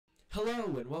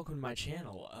Hello and welcome to my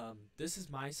channel. This is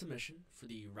my submission for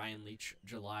the Ryan Leach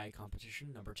July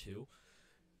competition number 2.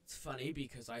 It's funny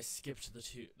because I skipped the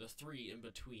 3 in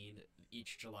between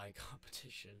each July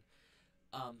competition.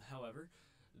 However,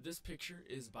 this picture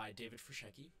is by David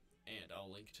Frashecki, and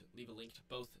I'll leave a link to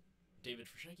both David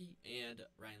Frashecki and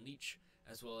Ryan Leach,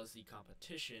 as well as the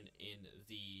competition in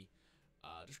the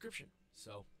description.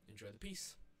 So enjoy the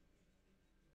piece.